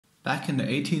Back in the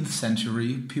 18th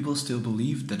century, people still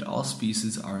believed that all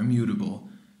species are immutable,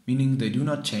 meaning they do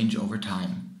not change over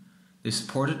time. They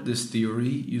supported this theory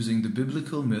using the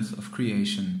biblical myth of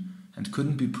creation, and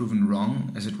couldn't be proven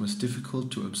wrong as it was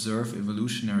difficult to observe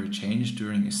evolutionary change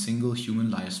during a single human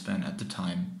lifespan at the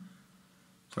time.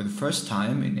 For the first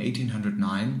time in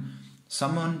 1809,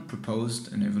 someone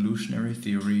proposed an evolutionary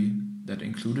theory that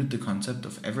included the concept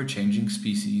of ever-changing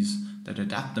species that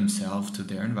adapt themselves to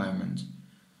their environment.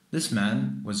 This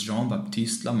man was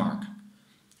Jean-Baptiste Lamarck.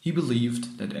 He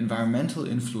believed that environmental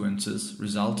influences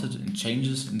resulted in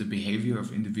changes in the behavior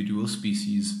of individual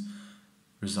species,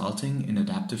 resulting in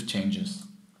adaptive changes.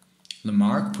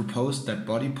 Lamarck proposed that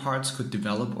body parts could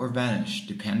develop or vanish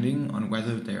depending on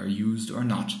whether they are used or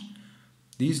not.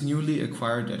 These newly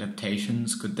acquired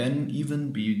adaptations could then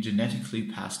even be genetically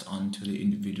passed on to the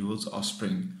individual's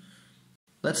offspring.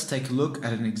 Let's take a look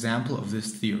at an example of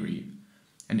this theory.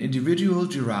 An individual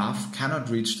giraffe cannot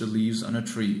reach the leaves on a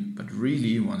tree, but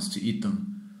really wants to eat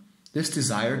them. This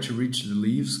desire to reach the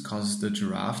leaves causes the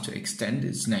giraffe to extend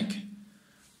its neck.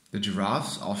 The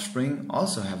giraffe's offspring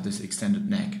also have this extended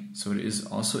neck, so it is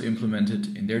also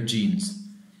implemented in their genes.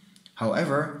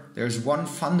 However, there is one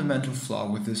fundamental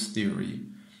flaw with this theory.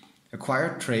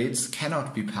 Acquired traits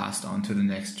cannot be passed on to the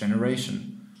next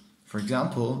generation. For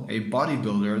example, a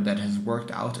bodybuilder that has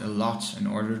worked out a lot in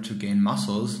order to gain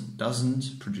muscles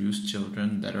doesn't produce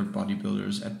children that are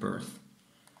bodybuilders at birth.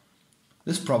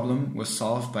 This problem was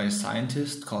solved by a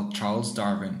scientist called Charles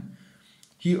Darwin.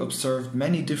 He observed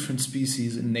many different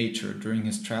species in nature during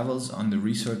his travels on the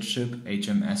research ship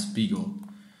HMS Beagle.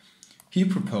 He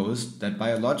proposed that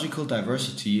biological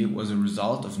diversity was a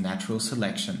result of natural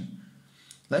selection.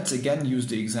 Let's again use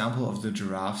the example of the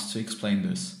giraffes to explain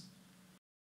this.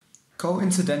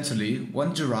 Coincidentally,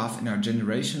 one giraffe in our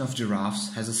generation of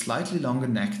giraffes has a slightly longer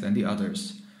neck than the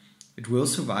others. It will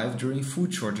survive during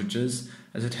food shortages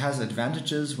as it has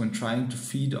advantages when trying to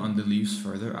feed on the leaves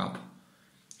further up.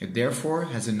 It therefore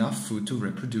has enough food to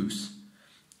reproduce.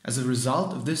 As a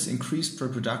result of this increased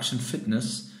reproduction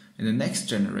fitness, in the next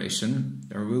generation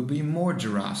there will be more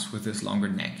giraffes with this longer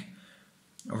neck.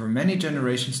 Over many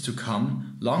generations to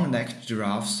come, long-necked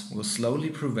giraffes will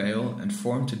slowly prevail and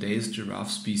form today's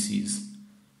giraffe species.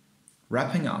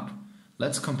 Wrapping up,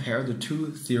 let's compare the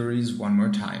two theories one more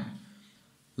time.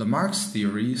 Lamarck's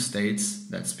theory states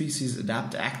that species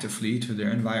adapt actively to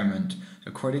their environment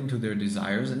according to their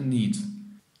desires and needs.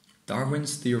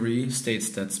 Darwin's theory states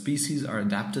that species are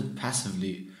adapted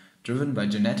passively, driven by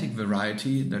genetic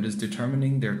variety that is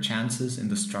determining their chances in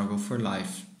the struggle for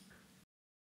life.